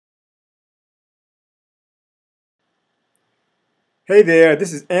Hey there,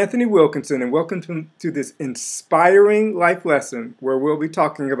 this is Anthony Wilkinson, and welcome to this inspiring life lesson where we'll be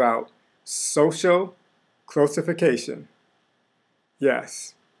talking about social closification.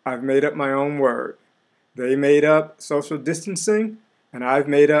 Yes, I've made up my own word. They made up social distancing, and I've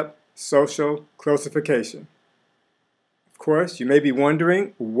made up social closification. Of course, you may be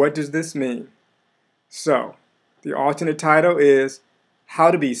wondering, what does this mean? So, the alternate title is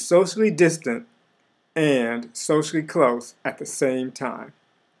How to Be Socially Distant and Socially Close at the Same Time.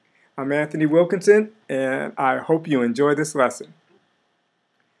 I'm Anthony Wilkinson, and I hope you enjoy this lesson.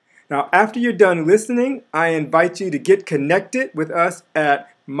 Now, after you're done listening, I invite you to get connected with us at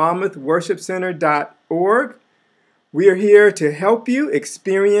monmouthworshipcenter.org. We are here to help you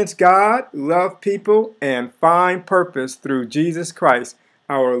experience God, love people, and find purpose through Jesus Christ,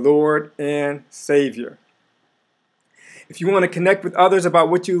 our Lord and Savior. If you want to connect with others about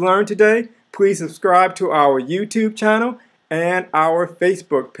what you learned today, please subscribe to our YouTube channel and our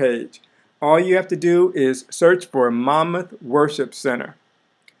Facebook page. All you have to do is search for Monmouth Worship Center.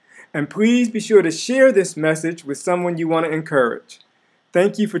 And please be sure to share this message with someone you want to encourage.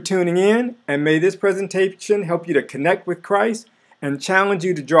 Thank you for tuning in, and may this presentation help you to connect with Christ and challenge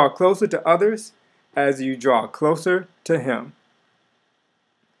you to draw closer to others as you draw closer to Him.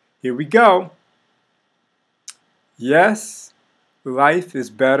 Here we go. Yes, life is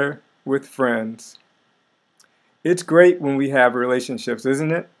better with friends. It's great when we have relationships,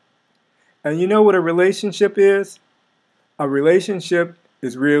 isn't it? And you know what a relationship is? A relationship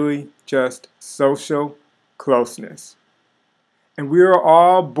is really just social closeness. And we are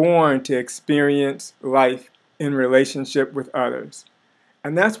all born to experience life in relationship with others.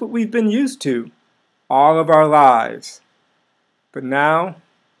 And that's what we've been used to all of our lives. But now,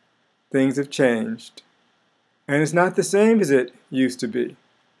 things have changed. And it's not the same as it used to be.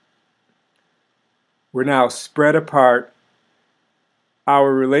 We're now spread apart.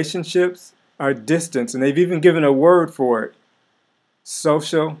 Our relationships are distant, and they've even given a word for it: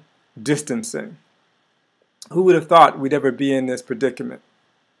 social distancing. Who would have thought we'd ever be in this predicament?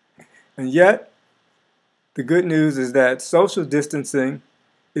 And yet, the good news is that social distancing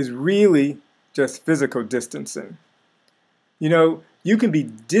is really just physical distancing. You know, you can be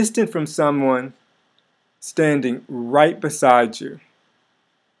distant from someone standing right beside you.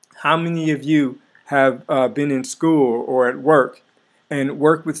 How many of you have been in school or at work and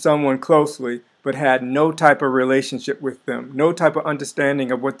worked with someone closely but had no type of relationship with them, no type of understanding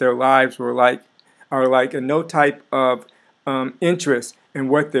of what their lives are like, and no type of interest in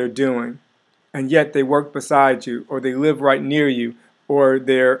what they're doing, and yet they work beside you, or they live right near you, or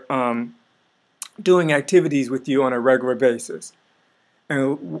they're doing activities with you on a regular basis?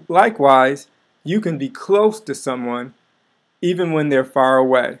 And likewise, you can be close to someone even when they're far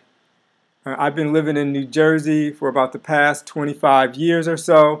away. I've been living in New Jersey for about the past 25 years or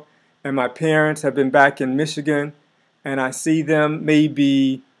so, and my parents have been back in Michigan, and I see them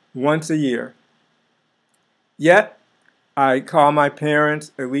maybe once a year. Yet, I call my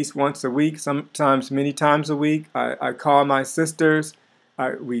parents at least once a week, sometimes many times a week. I call my sisters,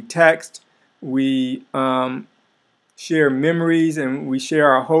 we text, we share memories, and we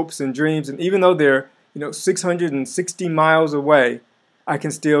share our hopes and dreams. And even though they're 660 miles away, I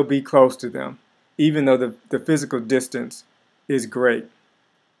can still be close to them, even though the physical distance is great.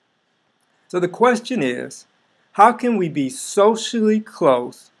 So the question is, how can we be socially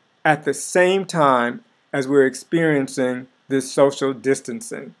close at the same time as we're experiencing this social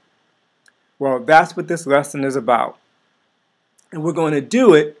distancing? Well, that's what this lesson is about. And we're going to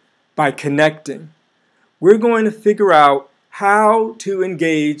do it by connecting. We're going to figure out how to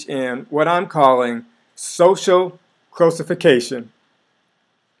engage in what I'm calling social closification.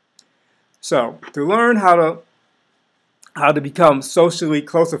 So, to learn how to become socially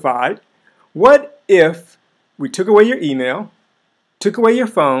closified, what if we took away your email, took away your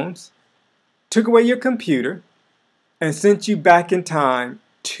phones, took away your computer, and sent you back in time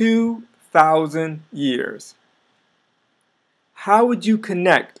 2,000 years? How would you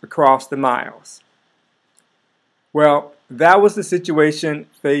connect across the miles? Well, that was the situation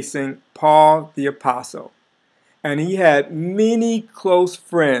facing Paul the Apostle. And he had many close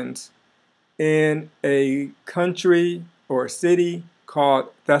friends in a country or city called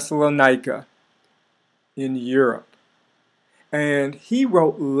Thessalonica in Europe. And he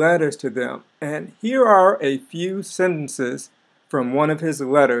wrote letters to them. And here are a few sentences from one of his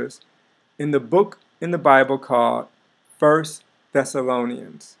letters in the book in the Bible called 1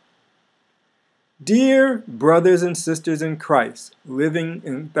 Thessalonians. Dear brothers and sisters in Christ living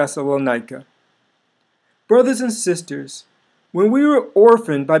in Thessalonica, brothers and sisters, when we were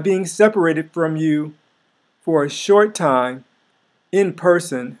orphaned by being separated from you for a short time, in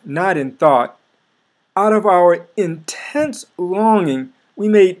person, not in thought, out of our intense longing, we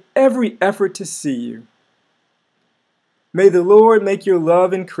made every effort to see you. May the Lord make your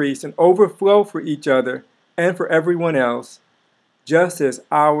love increase and overflow for each other and for everyone else, just as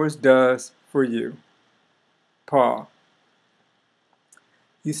ours does for you. Paul.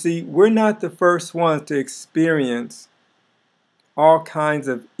 You see, we're not the first ones to experience all kinds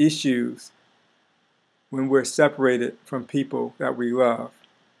of issues when we're separated from people that we love.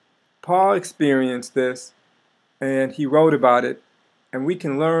 Paul experienced this, and he wrote about it, and we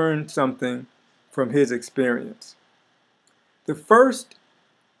can learn something from his experience. The first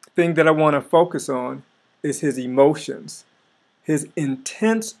thing that I want to focus on is his emotions, his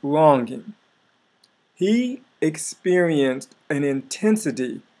intense longing. He experienced an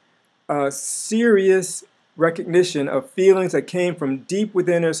intensity, a serious recognition of feelings that came from deep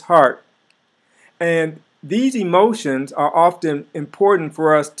within his heart. And these emotions are often important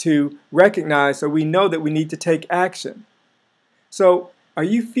for us to recognize so we know that we need to take action. So, are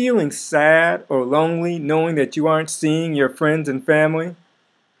you feeling sad or lonely knowing that you aren't seeing your friends and family?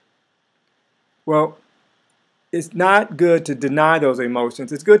 Well, it's not good to deny those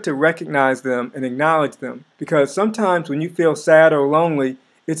emotions. It's good to recognize them and acknowledge them, because sometimes when you feel sad or lonely,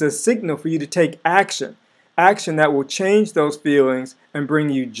 it's a signal for you to take action, action that will change those feelings and bring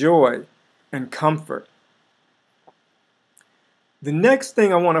you joy and comfort. The next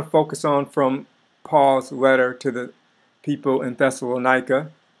thing I want to focus on from Paul's letter to the people in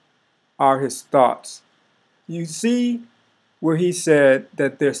Thessalonica are his thoughts. You see where he said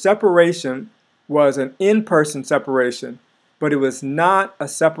that their separation was an in-person separation, but it was not a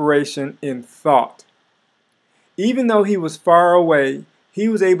separation in thought. Even though he was far away, he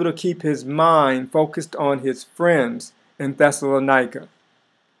was able to keep his mind focused on his friends in Thessalonica.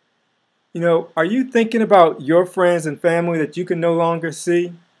 You know, are you thinking about your friends and family that you can no longer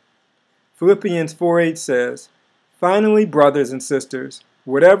see? Philippians 4:8 says, "Finally, brothers and sisters,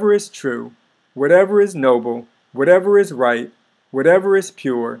 whatever is true, whatever is noble, whatever is right, whatever is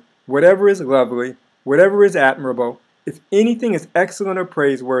pure, whatever is lovely, whatever is admirable, if anything is excellent or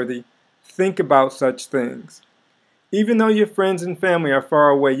praiseworthy, think about such things." Even though your friends and family are far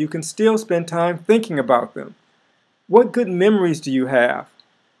away, you can still spend time thinking about them. What good memories do you have?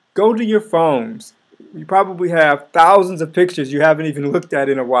 Go to your phones. You probably have thousands of pictures you haven't even looked at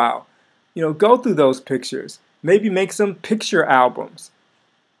in a while. Go through those pictures. Maybe make some picture albums.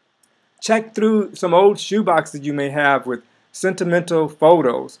 Check through some old shoeboxes you may have with sentimental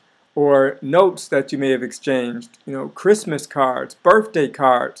photos or notes that you may have exchanged. Christmas cards, birthday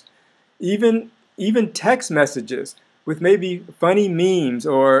cards, even text messages with maybe funny memes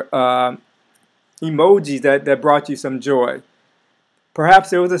or emojis that brought you some joy. Perhaps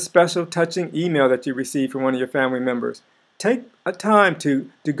there was a special touching email that you received from one of your family members. Take a time to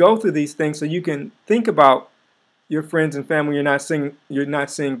go through these things so you can think about your friends and family you're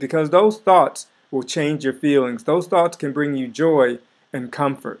not seeing, because those thoughts will change your feelings. Those thoughts can bring you joy and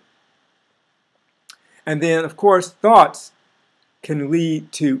comfort. And then, of course, thoughts can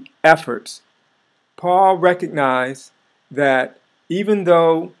lead to efforts. Paul recognized that even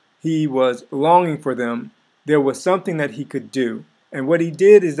though he was longing for them, there was something that he could do. And what he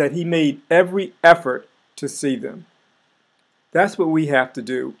did is that he made every effort to see them. That's what we have to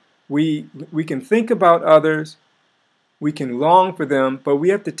do. We can think about others, we can long for them, but we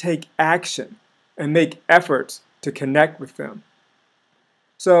have to take action and make efforts to connect with them.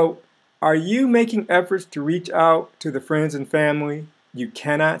 So, are you making efforts to reach out to the friends and family you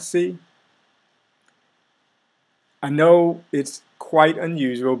cannot see? I know it's quite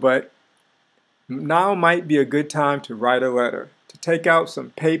unusual, but now might be a good time to write a letter, to take out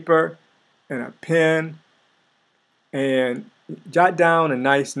some paper and a pen and jot down a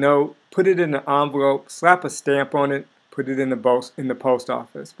nice note, put it in an envelope, slap a stamp on it, put it in the post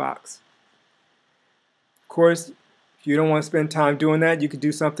office box. Of course, if you don't want to spend time doing that, you could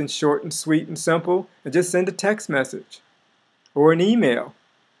do something short and sweet and simple and just send a text message or an email.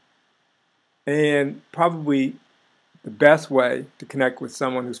 And probably the best way to connect with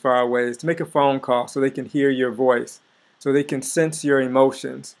someone who's far away is to make a phone call so they can hear your voice, so they can sense your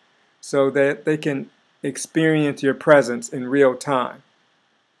emotions, so that they can experience your presence in real time.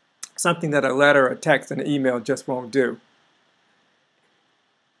 Something that a letter, a text, and an email just won't do.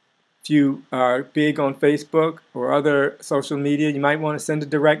 If you are big on Facebook or other social media, you might want to send a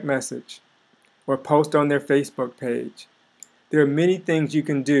direct message or post on their Facebook page. There are many things you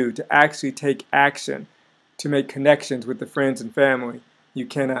can do to actually take action to make connections with the friends and family you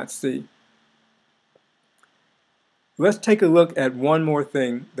cannot see. Let's take a look at one more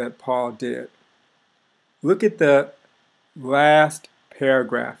thing that Paul did. Look at the last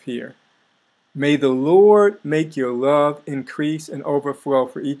paragraph here. May the Lord make your love increase and overflow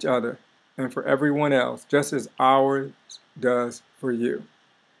for each other and for everyone else, just as ours does for you.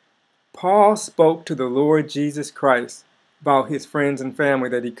 Paul spoke to the Lord Jesus Christ about his friends and family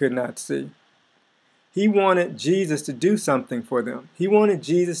that he could not see. He wanted Jesus to do something for them. He wanted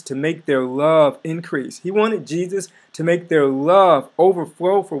Jesus to make their love increase. He wanted Jesus to make their love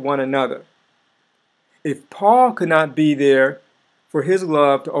overflow for one another. If Paul could not be there for his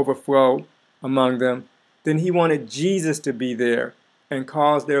love to overflow among them, then he wanted Jesus to be there and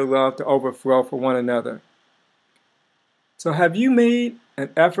cause their love to overflow for one another. So have you made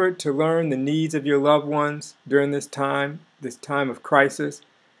an effort to learn the needs of your loved ones during this time of crisis,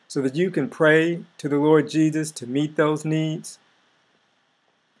 so that you can pray to the Lord Jesus to meet those needs?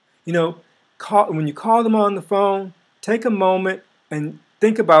 You know, when you call them on the phone, take a moment and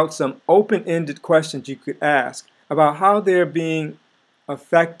think about some open-ended questions you could ask about how they're being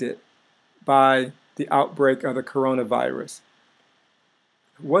affected by the outbreak of the coronavirus.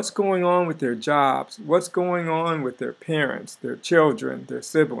 What's going on with their jobs? What's going on with their parents, their children, their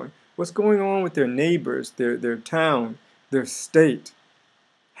siblings? What's going on with their neighbors, their town, their state?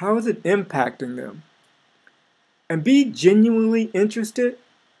 How is it impacting them? And be genuinely interested.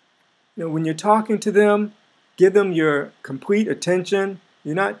 You know, when you're talking to them, give them your complete attention.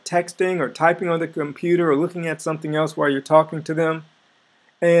 You're not texting or typing on the computer or looking at something else while you're talking to them.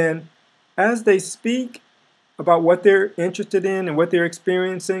 And as they speak about what they're interested in and what they're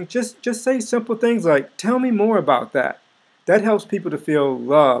experiencing, just say simple things like, tell me more about that. That helps people to feel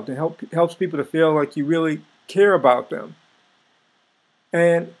loved and helps people to feel like you really care about them.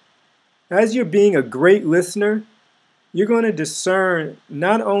 And as you're being a great listener, you're going to discern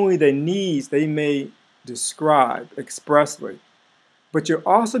not only the needs they may describe expressly, but you're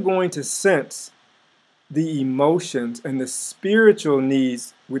also going to sense the emotions and the spiritual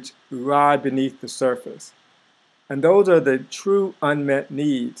needs which lie beneath the surface. And those are the true unmet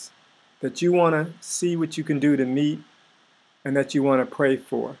needs that you want to see what you can do to meet and that you want to pray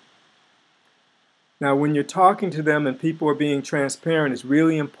for. Now, when you're talking to them and people are being transparent, it's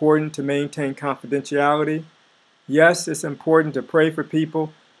really important to maintain confidentiality. Yes, it's important to pray for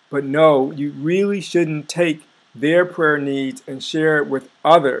people, but no, you really shouldn't take their prayer needs and share it with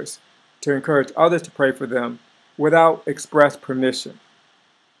others to encourage others to pray for them without express permission.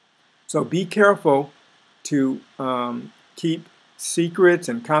 So be careful to keep secrets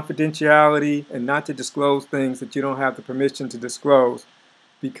and confidentiality and not to disclose things that you don't have the permission to disclose,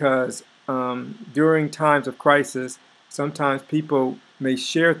 because during times of crisis, sometimes people may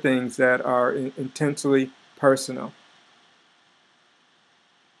share things that are intensely personal.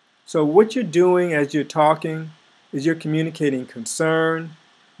 So what you're doing as you're talking is you're communicating concern,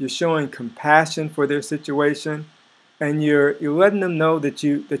 you're showing compassion for their situation, and you're letting them know that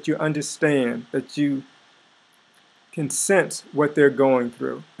you understand, that you can sense what they're going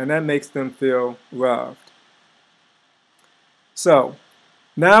through, and that makes them feel loved. So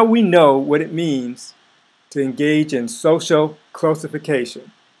now we know what it means to engage in social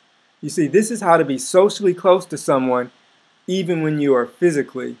closification. You see, this is how to be socially close to someone even when you are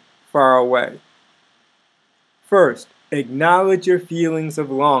physically far away. First, acknowledge your feelings of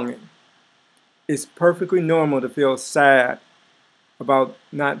longing. It's perfectly normal to feel sad about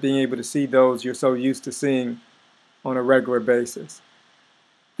not being able to see those you're so used to seeing on a regular basis.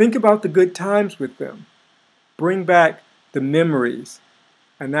 Think about the good times with them. Bring back the memories,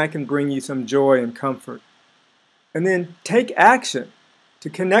 and that can bring you some joy and comfort. And then take action to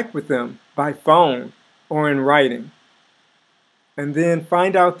connect with them by phone or in writing. And then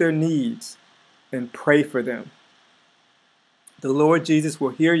find out their needs and pray for them. The Lord Jesus will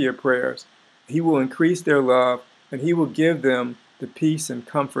hear your prayers. He will increase their love, and He will give them the peace and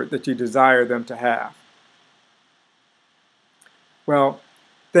comfort that you desire them to have. Well,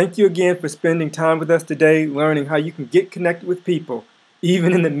 thank you again for spending time with us today, learning how you can get connected with people,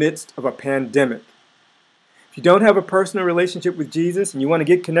 even in the midst of a pandemic. If you don't have a personal relationship with Jesus and you want to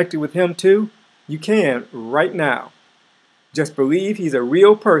get connected with Him too, you can right now. Just believe He's a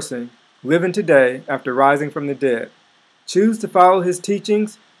real person living today after rising from the dead. Choose to follow His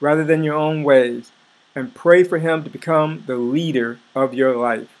teachings rather than your own ways, and pray for Him to become the leader of your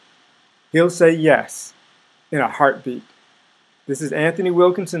life. He'll say yes in a heartbeat. This is Anthony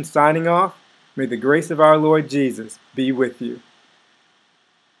Wilkinson signing off. May the grace of our Lord Jesus be with you.